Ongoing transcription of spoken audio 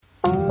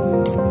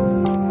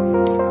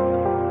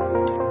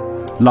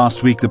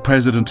Last week, the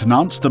president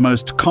announced the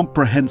most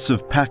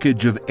comprehensive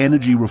package of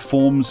energy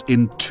reforms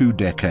in 2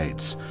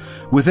 decades.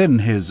 Within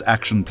his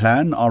action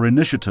plan are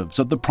initiatives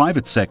that the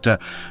private sector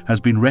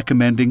has been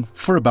recommending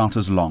for about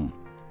as long.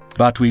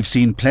 But we've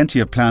seen plenty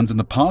of plans in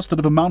the past that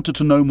have amounted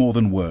to no more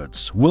than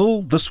words.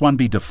 Will this one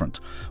be different?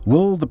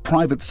 Will the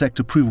private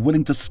sector prove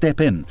willing to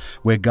step in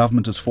where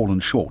government has fallen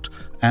short?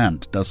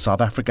 And does South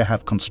Africa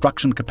have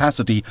construction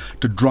capacity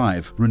to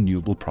drive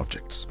renewable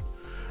projects?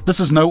 This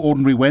is No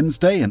Ordinary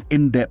Wednesday, an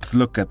in-depth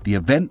look at the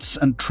events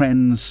and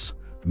trends,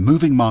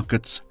 moving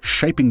markets,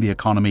 shaping the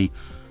economy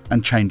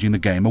and changing the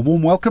game. A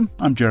warm welcome,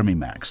 I'm Jeremy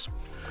Max.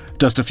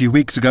 Just a few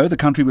weeks ago, the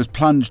country was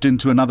plunged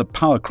into another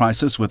power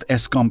crisis with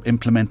Eskom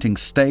implementing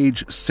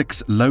Stage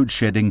 6 load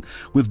shedding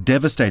with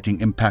devastating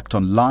impact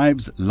on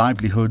lives,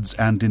 livelihoods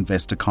and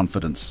investor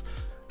confidence.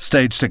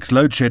 Stage 6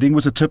 load shedding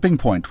was a tipping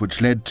point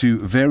which led to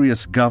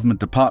various government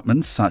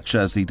departments such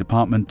as the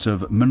Department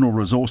of Mineral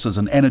Resources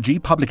and Energy,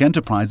 Public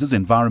Enterprises,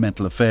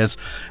 Environmental Affairs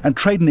and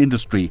Trade and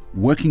Industry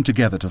working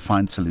together to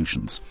find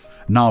solutions.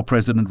 Now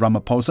President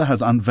Ramaphosa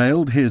has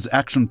unveiled his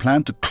action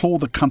plan to claw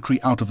the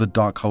country out of the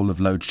dark hole of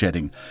load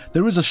shedding.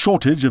 There is a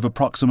shortage of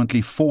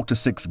approximately 4 to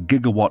 6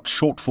 gigawatt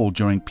shortfall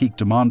during peak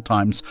demand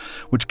times,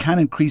 which can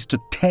increase to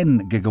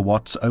 10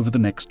 gigawatts over the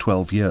next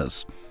 12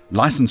 years.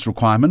 License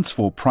requirements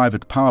for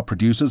private power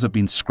producers have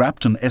been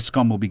scrapped and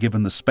Eskom will be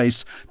given the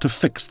space to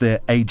fix their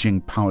ageing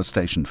power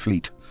station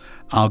fleet.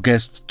 Our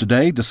guests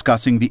today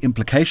discussing the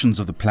implications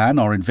of the plan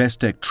are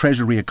Investec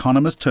Treasury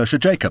economist Tertia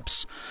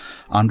Jacobs,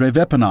 Andre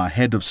Wepener,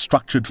 Head of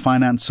Structured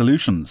Finance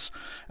Solutions,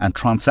 and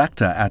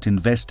Transactor at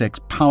Investec's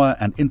Power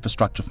and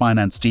Infrastructure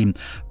Finance team,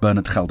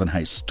 Bernard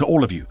Geldenhuys. To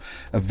all of you,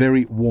 a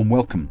very warm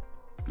welcome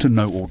to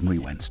No Ordinary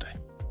Wednesday.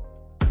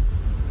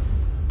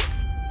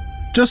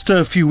 Just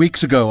a few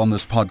weeks ago on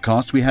this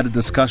podcast, we had a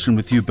discussion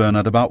with you,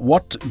 Bernard, about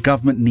what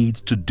government needs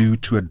to do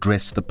to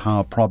address the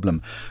power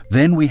problem.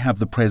 Then we have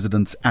the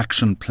president's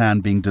action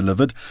plan being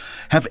delivered.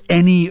 Have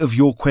any of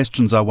your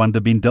questions, I wonder,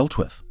 been dealt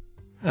with?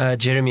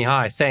 Jeremy,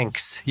 hi,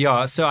 thanks.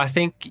 Yeah, so I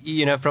think,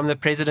 from the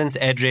president's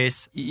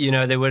address,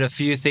 there were a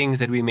few things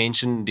that we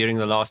mentioned during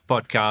the last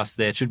podcast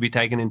that should be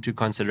taken into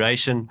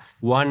consideration.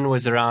 One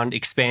was around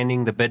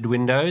expanding the bid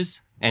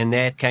windows. And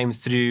that came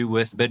through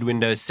with bid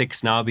window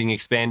 6 now being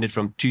expanded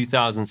from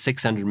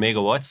 2,600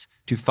 megawatts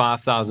to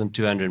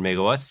 5,200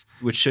 megawatts,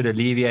 which should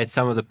alleviate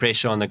some of the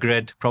pressure on the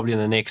grid probably in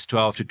the next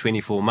 12 to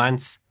 24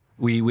 months.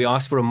 We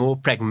asked for a more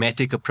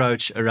pragmatic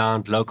approach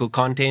around local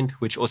content,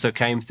 which also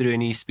came through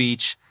in his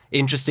speech.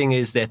 Interesting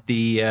is that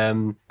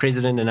the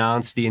president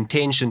announced the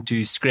intention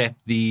to scrap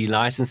the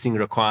licensing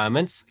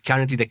requirements.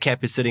 Currently, the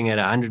cap is sitting at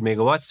 100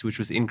 megawatts, which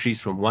was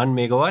increased from 1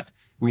 megawatt.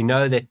 We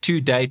know that to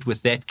date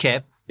with that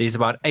cap, there's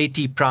about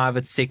 80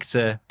 private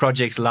sector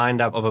projects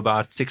lined up of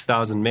about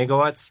 6,000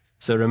 megawatts.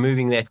 So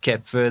removing that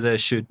cap further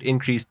should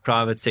increase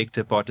private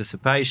sector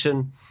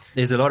participation.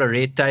 There's a lot of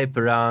red tape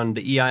around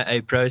the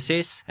EIA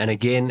process. And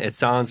again, it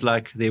sounds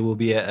like there will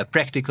be a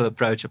practical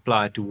approach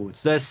applied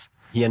towards this.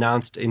 He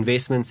announced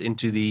investments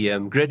into the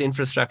grid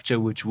infrastructure,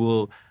 which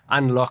will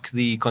unlock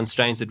the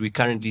constraints that we're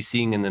currently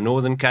seeing in the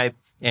Northern Cape.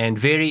 And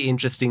very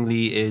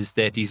interestingly is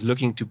that he's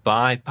looking to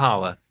buy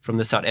power from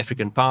the South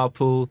African power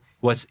pool.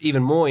 What's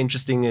even more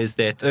interesting is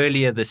that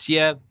earlier this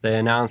year, they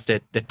announced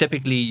that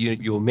typically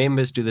your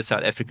members to the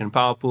South African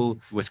power pool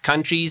was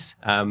countries,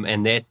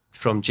 and that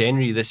from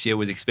January this year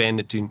was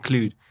expanded to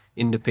include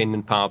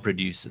independent power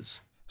producers.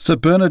 So,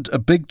 Bernard, a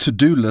big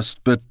to-do list,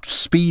 but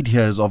speed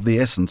here is of the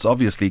essence,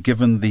 obviously,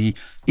 given the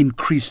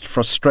increased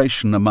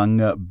frustration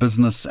among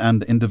business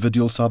and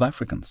individual South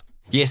Africans.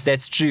 Yes,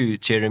 that's true,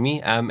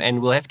 Jeremy.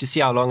 And we'll have to see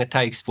how long it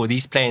takes for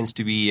these plans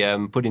to be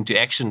put into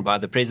action by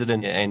the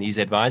president and his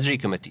advisory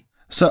committee.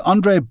 So,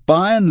 Andre,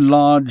 by and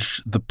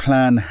large, the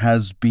plan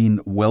has been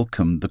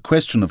welcomed. The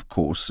question, of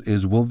course,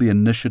 is will the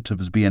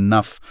initiatives be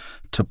enough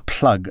to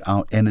plug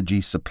our energy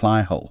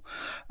supply hole?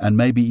 And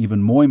maybe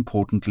even more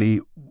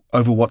importantly,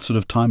 over what sort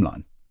of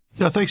timeline?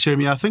 Yeah, thanks,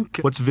 Jeremy. I think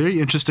what's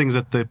very interesting is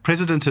that the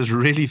president has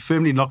really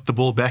firmly knocked the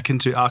ball back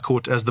into our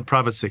court as the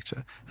private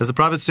sector. As the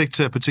private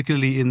sector,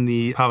 particularly in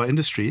the power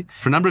industry,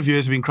 for a number of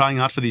years we've been crying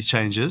out for these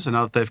changes, and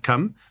now that they've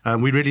come,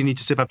 we really need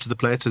to step up to the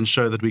plate and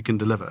show that we can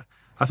deliver.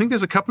 I think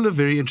there's a couple of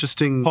very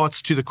interesting parts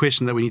to the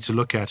question that we need to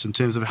look at in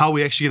terms of how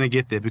we're actually going to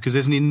get there, because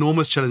there's an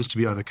enormous challenge to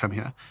be overcome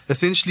here.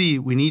 Essentially,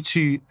 we need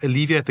to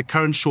alleviate the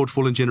current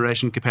shortfall in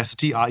generation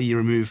capacity, i.e.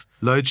 remove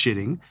load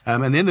shedding.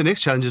 And then the next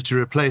challenge is to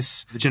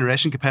replace the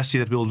generation capacity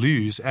that we'll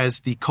lose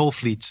as the coal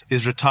fleet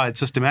is retired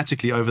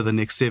systematically over the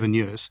next 7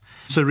 years.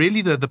 So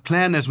really the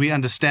plan as we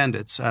understand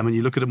it, when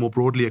you look at it more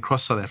broadly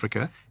across South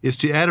Africa, is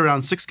to add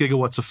around 6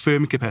 gigawatts of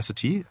firm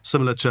capacity,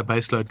 similar to a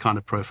baseload kind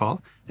of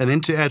profile, and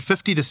then to add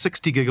 50 to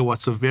 60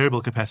 gigawatts of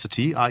variable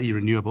capacity, i.e.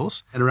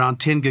 renewables, and around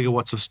 10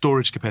 gigawatts of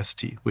storage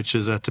capacity, which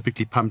is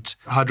typically pumped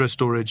hydro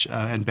storage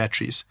and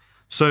batteries.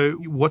 So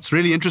what's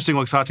really interesting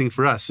or exciting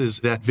for us is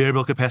that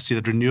variable capacity,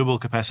 that renewable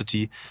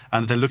capacity,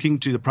 and they're looking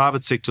to the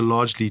private sector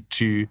largely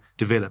to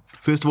develop.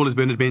 First of all, as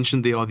Bernard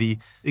mentioned, there are the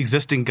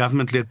existing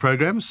government-led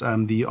programs.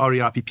 The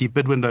REIPP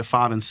bid window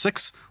 5 and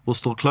 6 will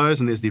still close,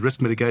 and there's the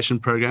risk mitigation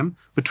program.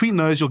 Between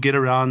those, you'll get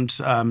around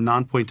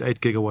 9.8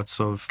 gigawatts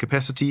of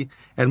capacity,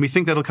 and we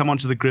think that'll come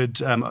onto the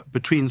grid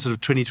between sort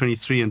of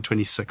 2023 and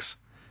 26.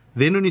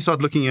 Then when you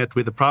start looking at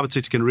where the private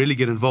sector can really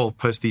get involved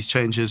post these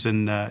changes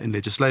in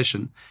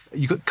legislation,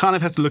 you kind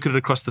of have to look at it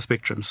across the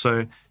spectrum.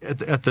 So at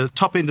the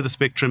top end of the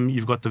spectrum,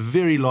 you've got the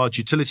very large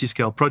utility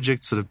scale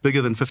projects that are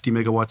bigger than 50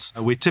 megawatts,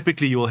 where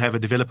typically you will have a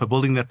developer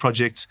building that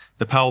project.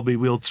 The power will be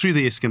wheeled through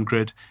the Eskom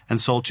grid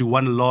and sold to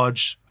one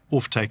large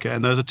off-taker.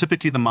 And those are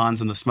typically the mines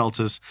and the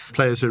smelters,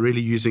 players who are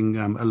really using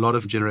a lot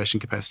of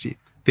generation capacity.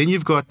 Then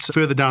you've got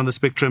further down the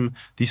spectrum,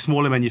 the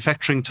smaller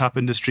manufacturing type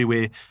industry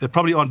where they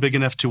probably aren't big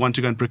enough to want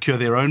to go and procure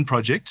their own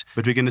project,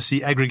 but we're going to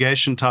see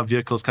aggregation type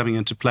vehicles coming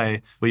into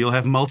play where you'll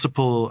have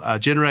multiple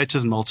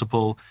generators and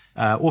multiple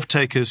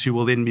off-takers who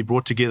will then be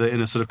brought together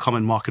in a sort of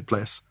common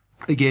marketplace.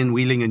 Again,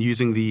 wheeling and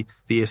using the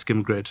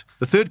Eskom grid.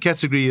 The third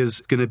category is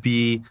going to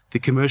be the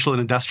commercial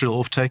and industrial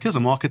off-takers, a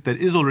market that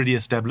is already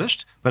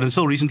established, but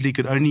until recently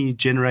could only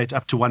generate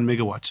up to 1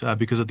 megawatt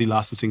because of the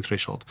licensing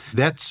threshold.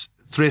 That's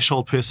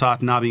threshold per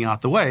site now being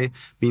out the way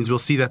means we'll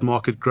see that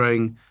market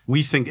growing,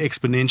 we think,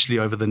 exponentially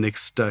over the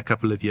next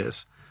couple of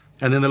years.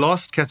 And then the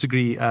last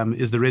category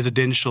is the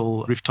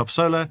residential rooftop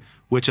solar,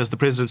 which, as the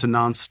president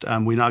announced,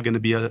 we're now going to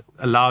be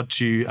allowed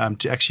to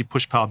actually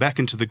push power back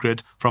into the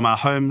grid from our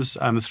homes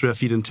through a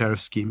feed-in tariff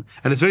scheme.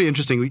 And it's very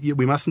interesting.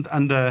 We mustn't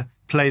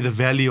underplay the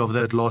value of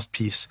that last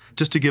piece.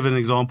 Just to give an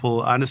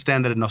example, I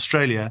understand that in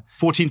Australia,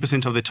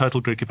 14% of their total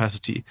grid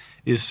capacity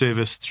is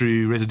serviced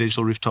through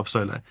residential rooftop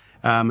solar.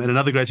 And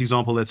another great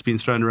example that's been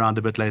thrown around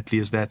a bit lately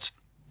is that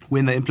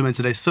when they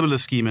implemented a similar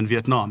scheme in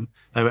Vietnam,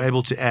 they were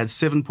able to add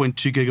 7.2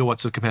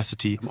 gigawatts of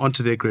capacity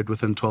onto their grid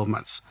within 12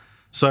 months.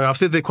 So I've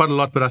said there quite a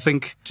lot, but I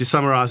think to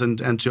summarize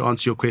and to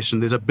answer your question,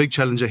 there's a big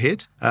challenge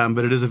ahead,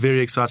 but it is a very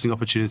exciting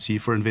opportunity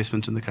for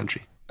investment in the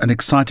country. An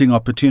exciting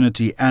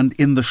opportunity, and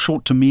in the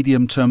short to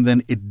medium term,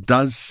 then, it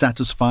does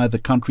satisfy the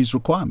country's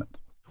requirement.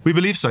 We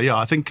believe so, yeah.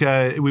 I think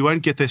we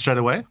won't get there straight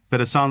away,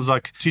 but it sounds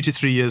like 2 to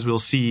 3 years we'll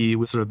see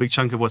sort of a big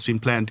chunk of what's been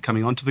planned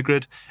coming onto the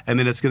grid. And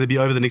then it's going to be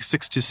over the next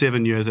 6 to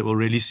 7 years that we'll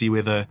really see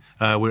whether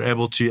we're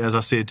able to, as I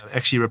said,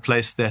 actually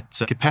replace that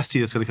capacity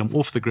that's going to come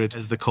off the grid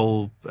as the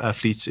coal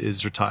fleet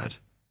is retired.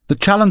 The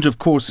challenge, of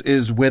course,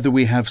 is whether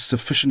we have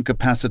sufficient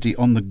capacity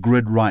on the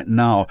grid right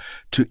now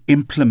to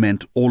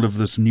implement all of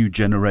this new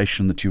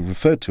generation that you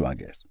referred to, I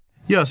guess.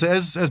 Yeah, so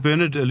as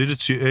Bernard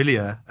alluded to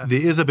earlier, there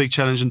is a big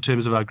challenge in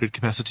terms of our grid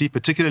capacity,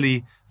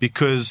 particularly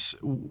because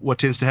what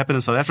tends to happen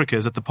in South Africa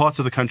is that the parts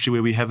of the country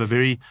where we have a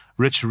very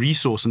rich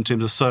resource in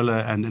terms of solar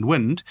and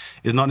wind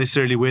is not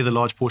necessarily where the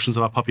large portions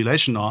of our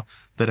population are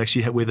that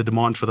actually where the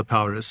demand for the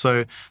power is.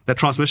 So that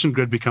transmission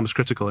grid becomes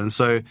critical. And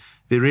so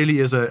there really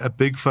is a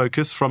big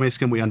focus from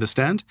Eskom, we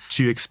understand,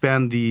 to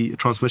expand the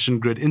transmission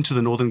grid into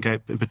the Northern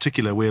Cape in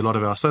particular, where a lot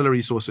of our solar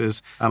resource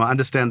is. I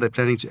understand they're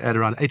planning to add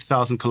around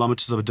 8,000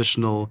 kilometers of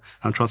additional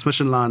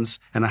transmission lines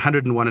and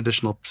 101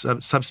 additional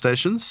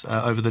substations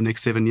over the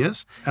next 7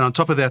 years. And on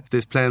top of that,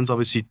 there's plans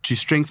obviously to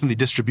strengthen the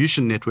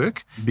distribution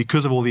network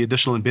because of all the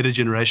additional embedded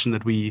generation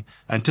that we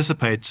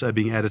anticipate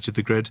being added to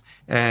the grid.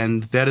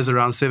 And that is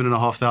around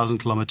 7,500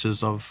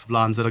 kilometers of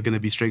lines that are going to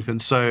be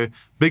strengthened. So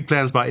big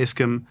plans by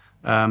Eskom,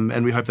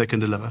 and we hope they can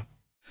deliver.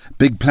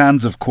 Big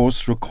plans, of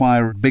course,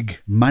 require big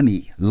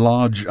money,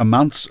 large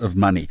amounts of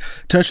money.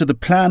 Tertia, the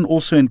plan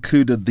also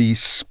included the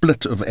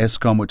split of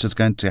Eskom, which is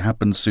going to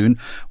happen soon.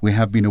 We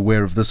have been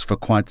aware of this for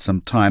quite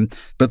some time.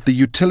 But the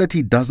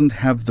utility doesn't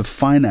have the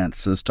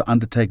finances to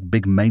undertake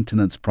big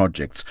maintenance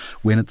projects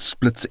when it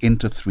splits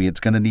into three. It's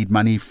going to need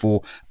money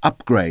for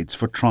upgrades,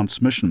 for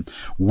transmission.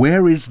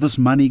 Where is this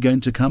money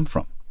going to come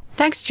from?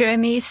 Thanks,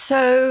 Jeremy.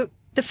 So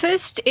the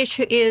first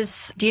issue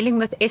is dealing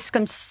with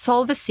Eskom's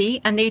solvency,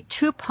 and there are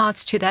two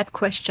parts to that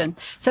question.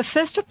 So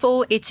first of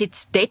all, it's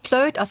its debt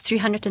load of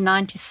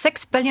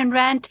 396 billion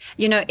rand.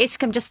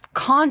 Eskom just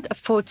can't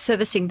afford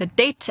servicing the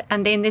debt.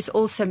 And then there's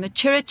also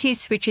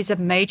maturities, which is a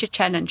major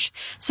challenge.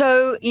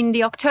 So in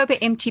the October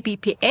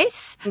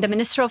MTBPS, the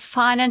Minister of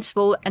Finance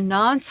will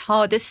announce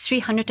how this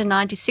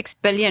 396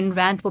 billion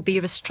rand will be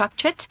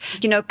restructured.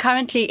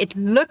 Currently it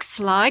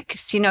looks like,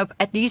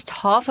 at least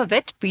half of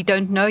it, we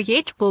don't know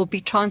yet, will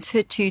be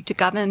transferred to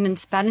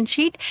government's balance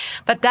sheet.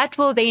 But that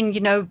will then,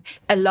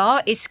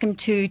 allow Eskom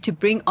to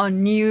bring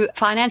on new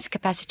finance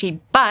capacity.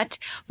 But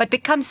what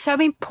becomes so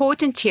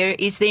important here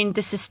is then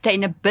the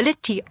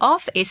sustainability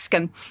of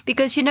Eskom,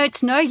 because,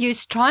 it's no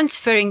use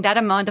transferring that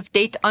amount of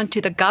debt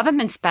onto the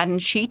government's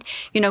balance sheet,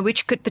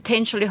 which could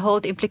potentially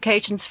hold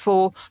implications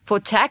for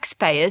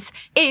taxpayers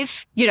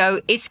if,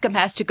 Eskom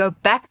has to go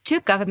back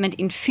to government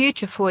in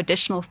future for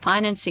additional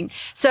financing.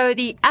 So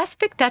the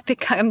aspect that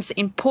becomes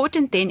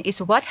important then is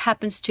what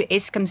happens to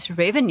Eskom's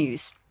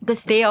revenues,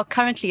 because there are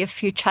currently a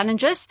few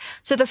challenges.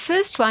 So the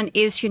first one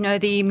is,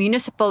 the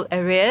municipal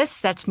arrears.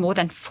 That's more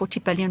than 140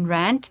 billion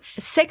rand.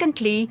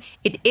 Secondly,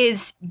 it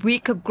is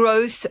weaker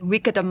growth,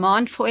 weaker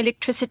demand for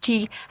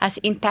electricity has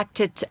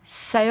impacted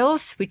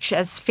sales, which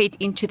has fed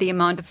into the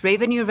amount of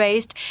revenue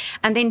raised.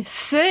 And then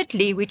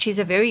thirdly, which is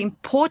a very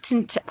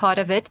important part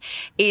of it,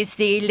 is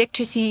the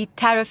electricity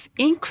tariff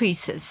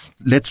increases.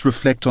 Let's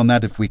reflect on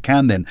that if we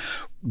can then.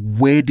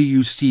 Where do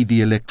you see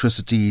the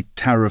electricity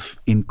tariff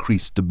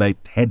increase debate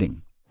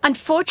heading?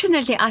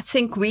 Unfortunately, I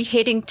think we're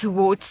heading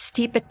towards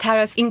steeper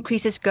tariff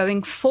increases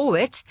going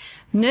forward.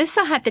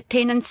 NERSA had the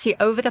tendency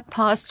over the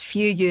past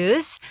few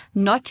years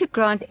not to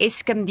grant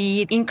Eskom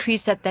the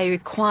increase that they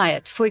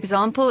required. For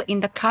example,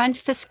 in the current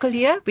fiscal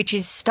year, which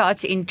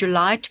starts in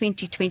July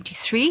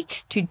 2023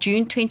 to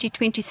June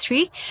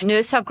 2023,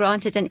 NERSA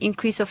granted an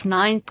increase of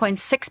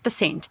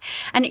 9.6%.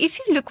 And if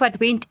you look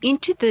what went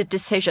into the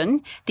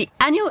decision, the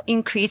annual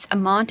increase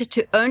amounted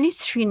to only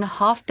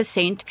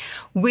 3.5%,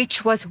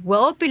 which was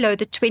well below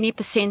the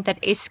 20%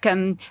 that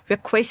Eskom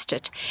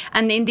requested.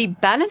 And then the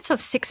balance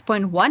of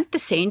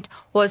 6.1%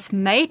 was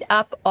made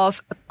up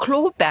of a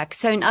clawback.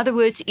 So in other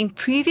words, in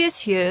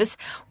previous years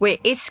where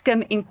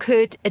Eskom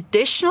incurred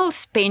additional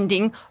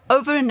spending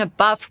over and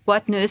above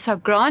what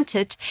NERSA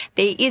granted,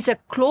 there is a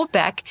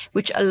clawback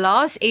which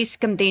allows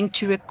Eskom then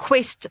to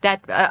request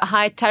that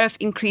high tariff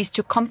increase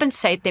to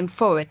compensate them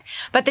for it.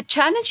 But the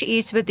challenge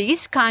is with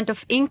these kind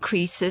of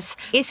increases,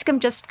 Eskom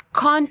just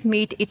can't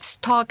meet its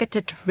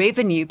targeted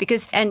revenue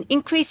because an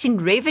increase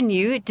in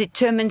revenue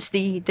determines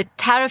the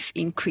tariff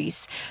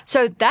increase.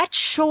 So that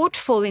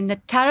shortfall in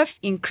the tariff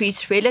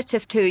increase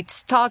relative to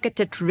its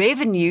targeted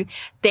revenue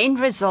then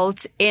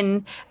results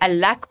in a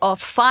lack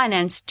of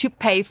finance to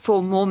pay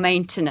for more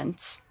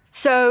maintenance.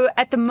 So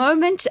at the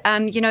moment,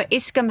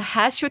 Eskom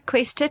has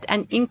requested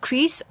an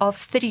increase of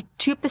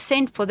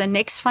 32% for the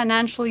next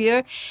financial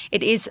year.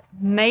 It is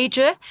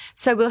major,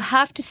 so we'll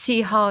have to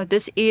see how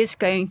this is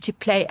going to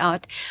play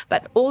out.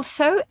 But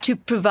also to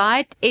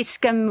provide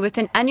Eskom with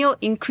an annual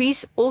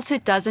increase also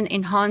doesn't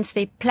enhance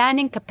their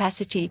planning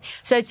capacity.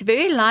 So it's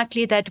very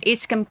likely that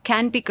Eskom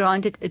can be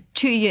granted a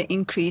 2-year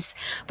increase.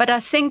 But I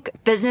think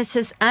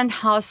businesses and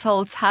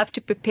households have to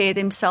prepare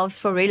themselves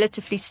for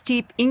relatively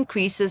steep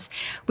increases,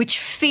 which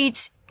feeds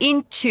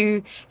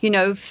into,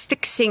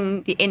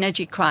 fixing the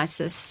energy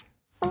crisis.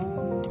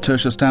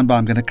 Tertia, stand by.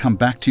 I'm going to come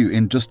back to you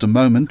in just a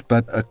moment,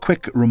 but a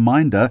quick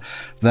reminder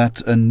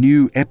that a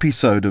new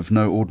episode of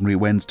No Ordinary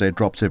Wednesday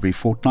drops every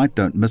fortnight.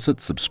 Don't miss it.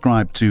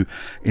 Subscribe to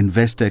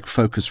Investec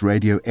Focus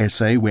Radio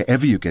SA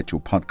wherever you get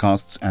your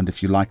podcasts, and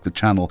if you like the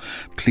channel,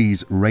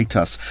 please rate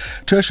us.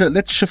 Tertia,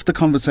 let's shift the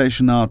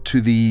conversation now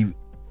to the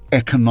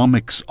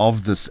economics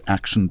of this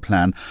action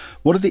plan.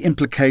 What are the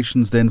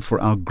implications then for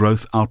our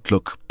growth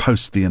outlook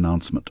post the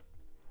announcement?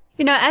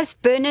 As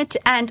Bernard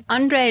and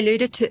Andre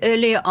alluded to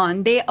earlier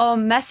on, there are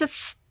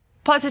massive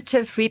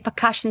positive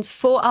repercussions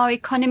for our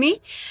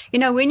economy.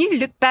 When you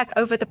look back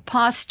over the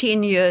past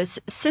 10 years,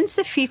 since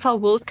the FIFA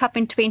World Cup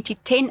in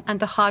 2010 and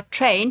the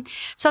Gautrain,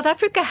 South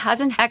Africa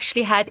hasn't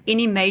actually had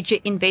any major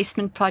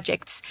investment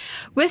projects.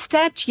 With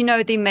that,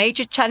 the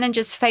major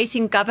challenges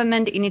facing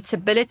government in its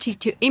ability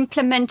to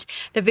implement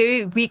the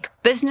very weak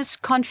business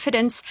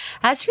confidence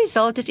has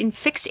resulted in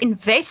fixed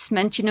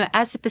investment,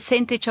 as a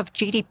percentage of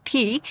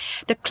GDP,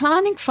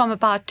 declining from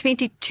about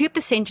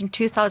 22% in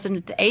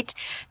 2008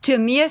 to a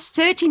mere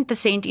 13%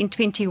 in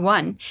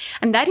 21.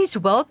 And that is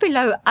well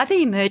below other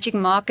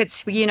emerging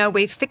markets,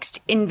 where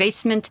fixed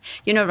investment,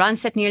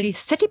 runs at nearly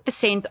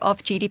 30%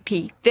 of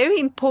GDP. Very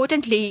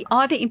importantly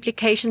are the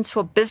implications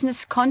for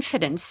business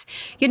confidence.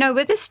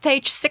 With the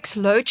stage 6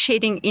 load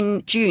shedding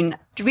in June,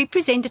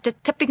 represented a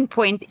tipping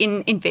point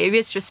in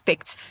various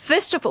respects.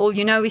 First of all,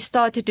 we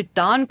started to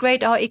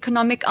downgrade our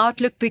economic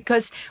outlook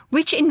because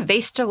which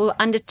investor will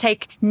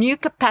undertake new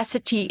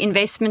capacity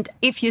investment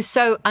if you're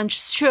so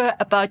unsure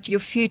about your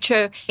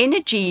future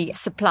energy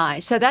supply?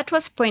 So that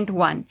was point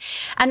 1.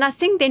 And I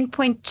think then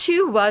point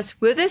 2 was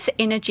with this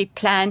energy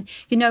plan,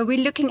 we're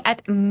looking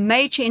at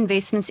major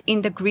investments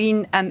in the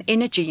green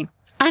energy.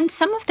 And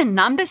some of the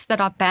numbers that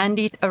are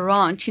bandied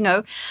around,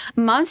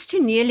 amounts to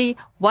nearly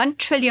 1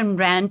 trillion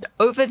rand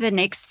over the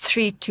next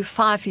 3 to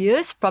 5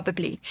 years,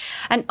 probably.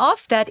 And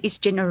of that is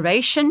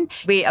generation,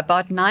 where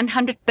about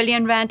 900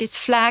 billion rand is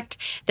flagged.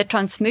 The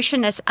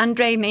transmission, as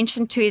Andre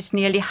mentioned too, is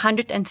nearly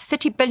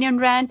 130 billion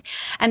rand.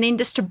 And then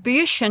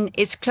distribution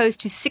is close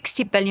to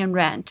 60 billion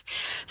rand.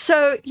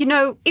 So,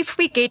 if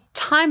we get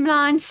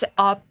timelines,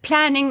 our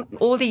planning,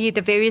 all the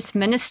various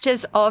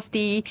ministers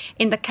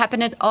in the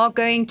cabinet are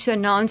going to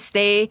announce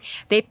their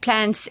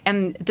plans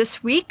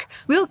this week,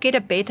 we'll get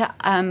a better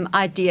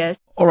idea.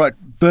 All right,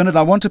 Bernard,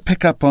 I want to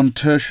pick up on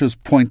Tertia's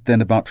point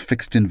then about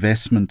fixed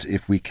investment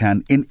if we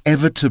can.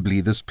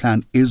 Inevitably, this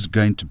plan is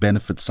going to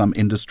benefit some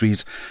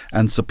industries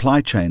and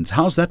supply chains.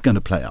 How's that going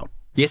to play out?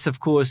 Yes, of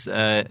course,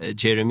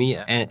 Jeremy.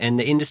 And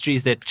the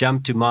industries that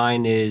jump to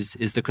mind is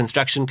the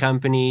construction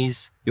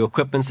companies, your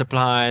equipment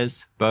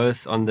suppliers,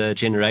 both on the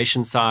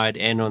generation side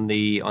and on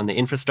the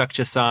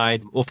infrastructure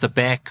side. Off the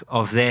back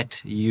of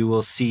that, you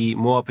will see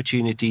more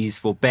opportunities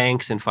for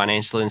banks and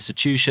financial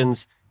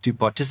institutions to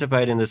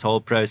participate in this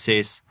whole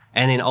process.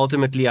 And then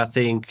ultimately, I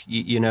think,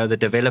 the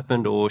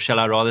development, or shall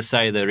I rather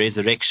say the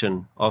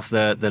resurrection of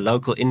the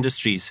local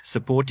industries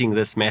supporting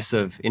this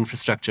massive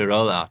infrastructure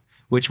rollout,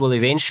 which will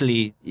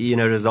eventually,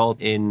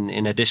 result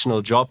in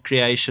additional job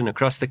creation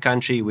across the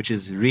country, which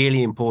is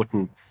really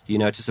important,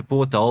 to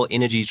support the whole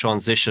energy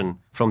transition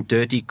from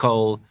dirty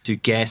coal to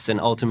gas and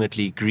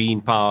ultimately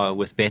green power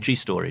with battery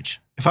storage.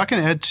 If I can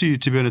add to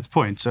Bernard's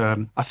point,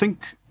 I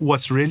think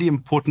what's really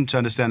important to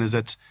understand is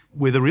that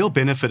where the real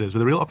benefit is, where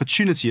the real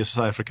opportunity of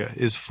South Africa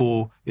is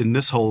in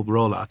this whole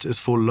rollout, is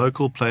for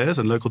local players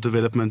and local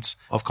development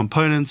of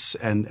components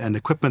and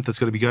equipment that's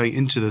going to be going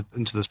into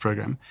this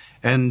program.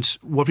 And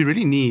what we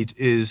really need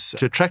is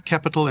to attract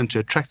capital and to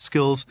attract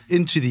skills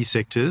into these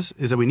sectors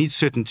is that we need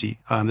certainty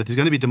that there's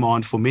going to be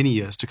demand for many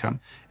years to come.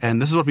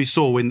 And this is what we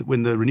saw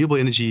when the Renewable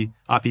Energy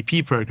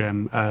IPP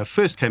program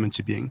first came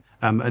into being.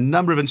 A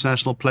number of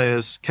international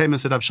players came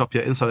and set up shop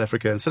here in South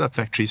Africa and set up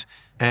factories.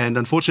 And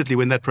unfortunately,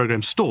 when that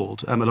program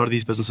stalled, a lot of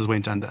these businesses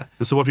went under.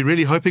 And so what we're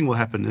really hoping will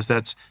happen is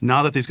that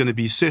now that there's going to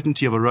be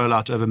certainty of a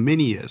rollout over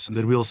many years,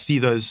 that we'll see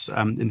those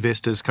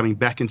investors coming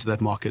back into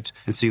that market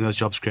and seeing those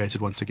jobs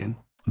created once again.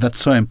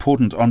 That's so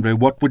important, Andre.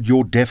 What would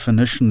your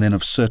definition then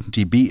of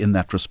certainty be in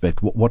that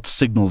respect? What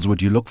signals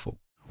would you look for?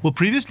 Well,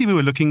 previously we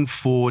were looking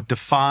for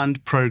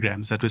defined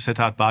programs that were set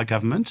out by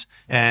government.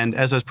 And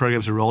as those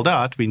programs were rolled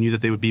out, we knew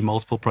that there would be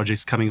multiple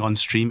projects coming on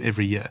stream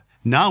every year.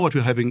 Now what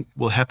we're hoping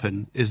will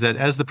happen is that,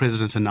 as the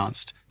president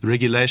announced, the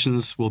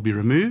regulations will be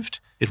removed.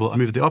 It will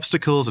remove the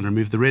obstacles and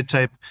remove the red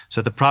tape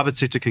so that the private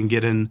sector can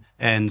get in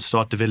and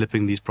start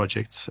developing these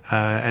projects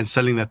and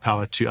selling that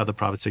power to other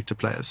private sector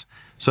players.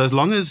 So as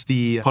long as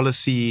the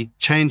policy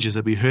changes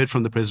that we heard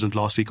from the president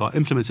last week are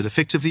implemented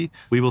effectively,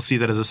 we will see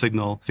that as a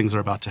signal things are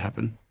about to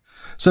happen.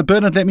 So,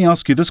 Bernard, let me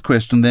ask you this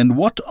question then.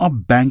 What are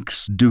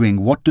banks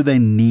doing? What do they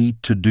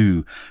need to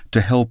do to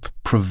help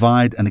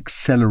provide and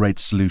accelerate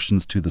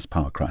solutions to this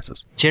power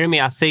crisis? Jeremy,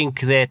 I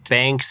think that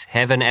banks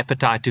have an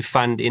appetite to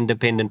fund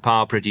independent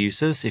power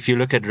producers. If you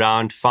look at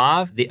round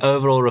 5, the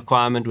overall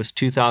requirement was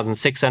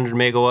 2,600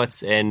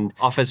 megawatts and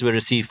offers were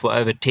received for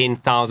over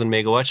 10,000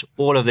 megawatts,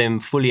 all of them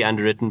fully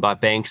underwritten by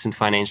banks and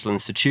financial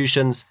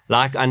institutions.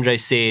 Like Andre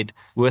said,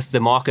 with the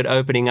market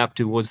opening up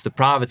towards the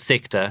private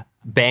sector,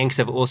 banks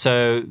have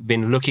also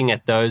been looking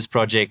at those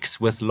projects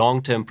with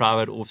long-term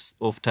private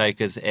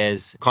off-takers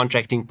as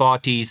contracting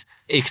parties.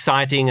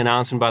 Exciting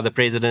announcement by the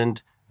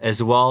president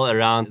as well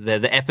around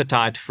the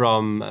appetite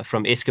from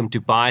Eskom to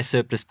buy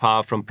surplus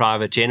power from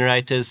private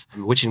generators,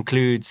 which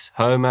includes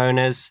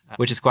homeowners,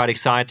 which is quite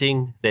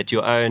exciting that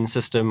your own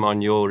system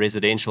on your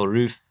residential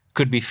roof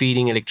could be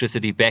feeding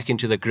electricity back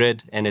into the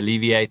grid and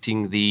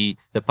alleviating the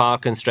power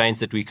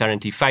constraints that we're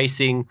currently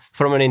facing.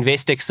 From an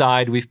Investec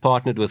side, we've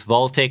partnered with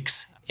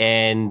Voltex,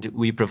 and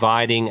we're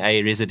providing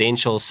a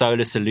residential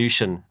solar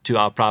solution to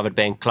our private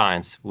bank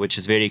clients, which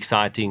is very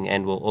exciting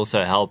and will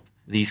also help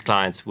these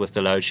clients with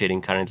the load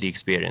shedding currently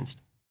experienced.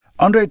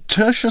 Andre,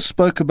 Tertia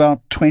spoke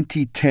about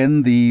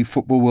 2010, the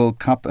Football World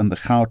Cup and the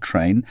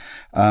Gautrain,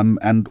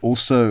 and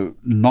also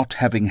not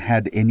having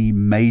had any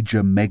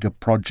major mega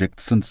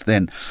projects since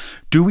then.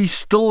 Do we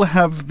still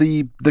have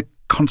the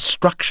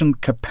construction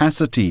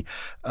capacity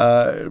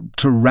to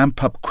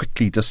ramp up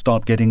quickly to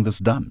start getting this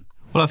done?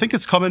 Well, I think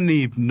it's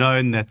commonly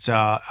known that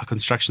our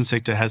construction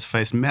sector has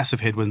faced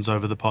massive headwinds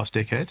over the past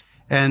decade.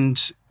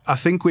 And I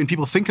think when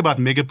people think about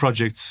mega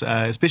projects,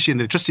 especially in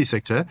the electricity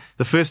sector,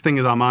 the first thing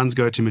is our minds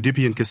go to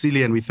Medupi and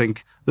Kusile, and we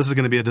think this is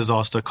going to be a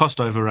disaster,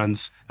 cost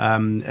overruns,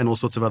 and all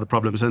sorts of other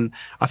problems. And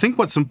I think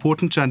what's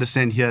important to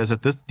understand here is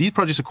that these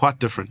projects are quite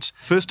different.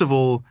 First of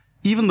all,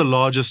 even the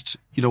largest,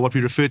 what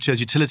we refer to as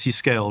utility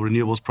scale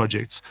renewables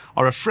projects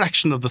are a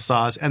fraction of the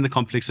size and the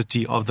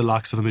complexity of the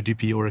likes of a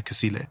Medupi or a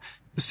Kusile.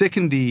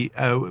 Secondly,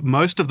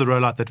 most of the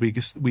rollout that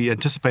we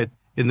anticipate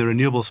in the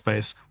renewable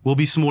space will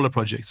be smaller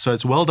projects. So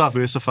it's well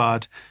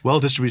diversified, well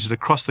distributed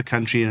across the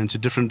country and into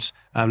different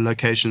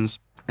locations.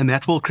 And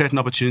that will create an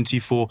opportunity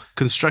for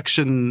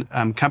construction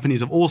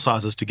companies of all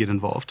sizes to get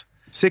involved.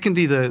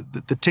 Secondly,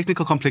 the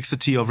technical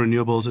complexity of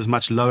renewables is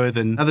much lower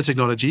than other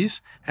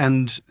technologies,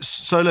 and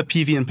solar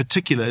PV in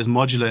particular is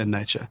modular in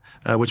nature,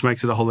 which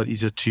makes it a whole lot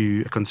easier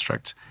to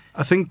construct.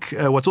 I think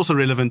what's also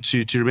relevant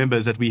to remember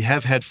is that we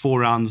have had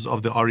 4 rounds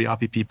of the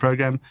REIPP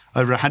program.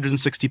 Over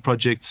 160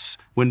 projects,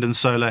 wind and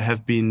solar,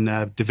 have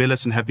been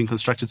developed and have been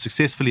constructed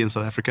successfully in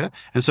South Africa.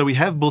 And so we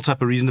have built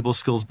up a reasonable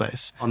skills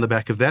base on the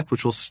back of that,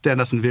 which will stand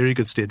us in very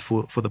good stead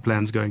for the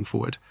plans going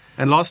forward.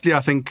 And lastly,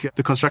 I think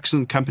the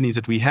construction companies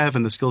that we have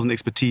and the skills and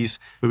expertise,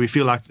 where we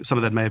feel like some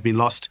of that may have been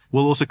lost,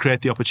 will also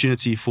create the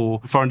opportunity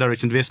for foreign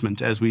direct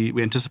investment, as we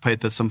anticipate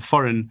that some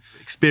foreign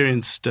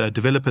experienced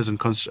developers and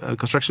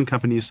construction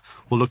companies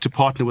will look to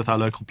partner with our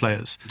local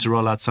players to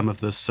roll out some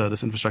of this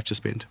infrastructure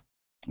spend.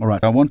 All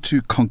right. I want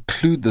to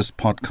conclude this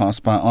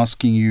podcast by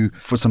asking you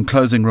for some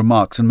closing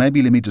remarks. And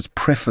maybe let me just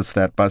preface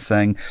that by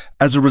saying,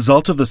 as a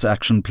result of this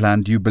action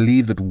plan, do you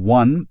believe that,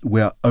 one,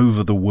 we're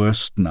over the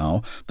worst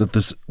now, that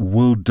this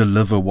will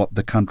deliver what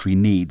the country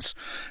needs?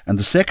 And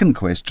the second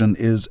question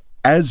is,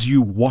 As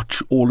you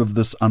watch all of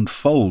this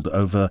unfold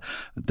over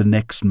the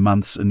next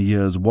months and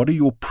years, what are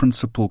your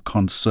principal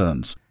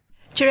concerns?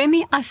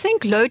 Jeremy, I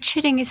think load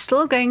shedding is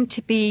still going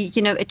to be,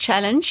 a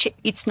challenge.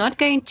 It's not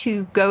going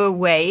to go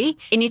away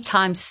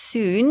anytime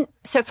soon.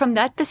 So from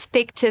that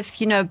perspective,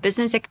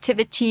 business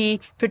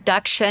activity,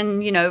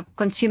 production,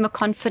 consumer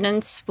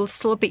confidence will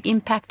still be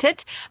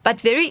impacted.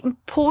 But very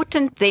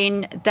important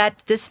then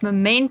that this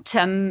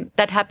momentum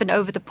that happened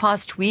over the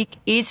past week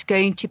is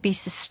going to be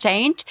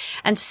sustained.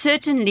 And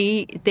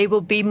certainly there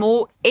will be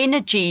more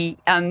energy.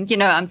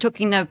 I'm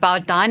talking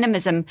about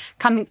dynamism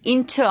coming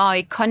into our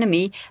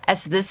economy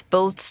as this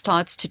build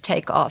starts to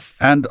take off.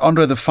 And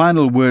Andre, the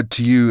final word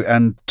to you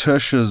and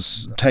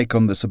Tertia's take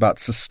on this about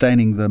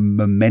sustaining the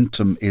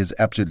momentum is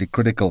absolutely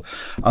critical.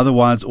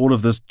 Otherwise, all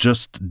of this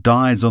just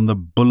dies on the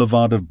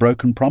boulevard of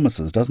broken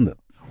promises, doesn't it?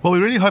 Well, we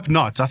really hope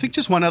not. I think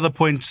just one other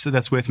point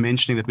that's worth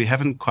mentioning that we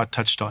haven't quite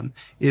touched on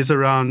is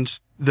around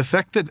the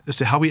fact that as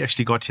to how we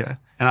actually got here.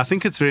 And I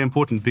think it's very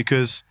important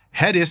because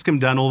had Eskom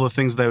done all the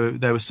things they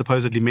were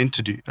supposedly meant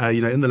to do,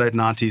 in the late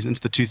 90s, into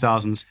the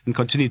 2000s, and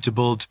continued to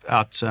build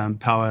out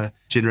power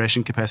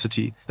generation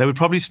capacity, they would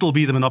probably still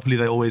be the monopoly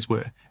they always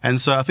were. And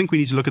so I think we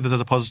need to look at this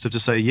as a positive to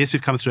say, yes,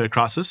 we've come through a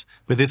crisis,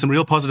 but there's some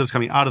real positives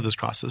coming out of this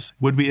crisis.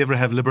 Would we ever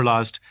have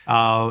liberalized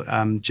our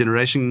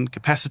generation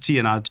capacity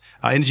and our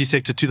energy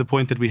sector to the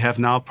point that we have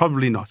now?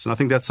 Probably not. And I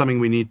think that's something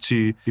we need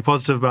to be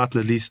positive about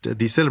and at least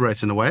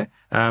decelerate in a way,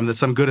 that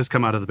some good has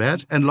come out of the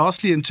bad. And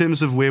lastly, in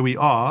terms of where we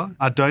are,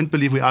 I don't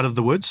believe we're out of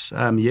the woods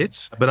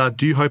yet, but I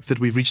do hope that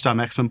we've reached our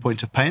maximum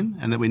point of pain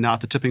and that we're now at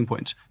the tipping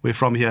point where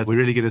from here we're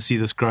really going to see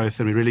this growth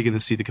and we're really going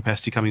to see the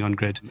capacity coming on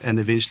grid and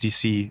eventually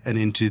see an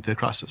end to the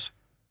crisis.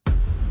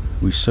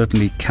 We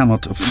certainly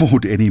cannot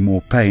afford any more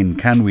pain,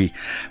 can we?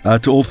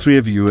 To all three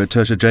of you,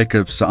 Tertia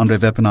Jacobs, Andre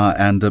Wepener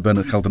and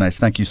Bernard Geldenhuys,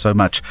 thank you so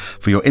much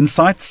for your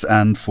insights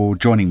and for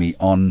joining me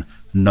on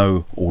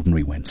No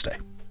Ordinary Wednesday.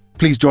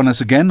 Please join us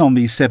again on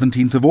the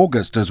 17th of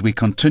August as we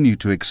continue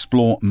to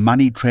explore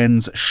money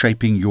trends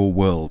shaping your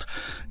world.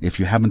 If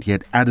you haven't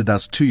yet added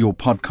us to your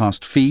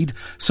podcast feed,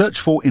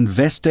 search for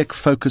Investec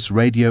Focus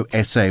Radio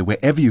SA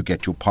wherever you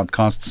get your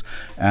podcasts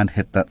and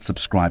hit that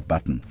subscribe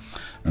button.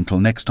 Until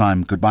next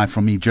time, goodbye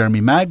from me,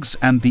 Jeremy Maggs,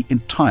 and the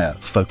entire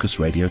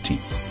Focus Radio team.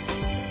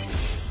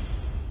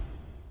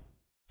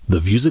 The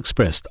views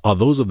expressed are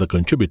those of the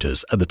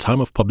contributors at the time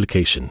of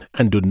publication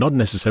and do not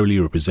necessarily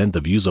represent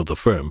the views of the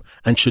firm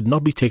and should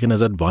not be taken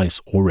as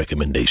advice or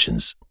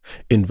recommendations.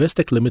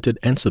 Investec Limited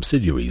and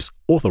subsidiaries,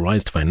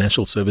 authorized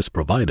financial service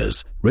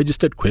providers,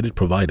 registered credit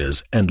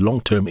providers, and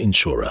long-term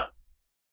insurer.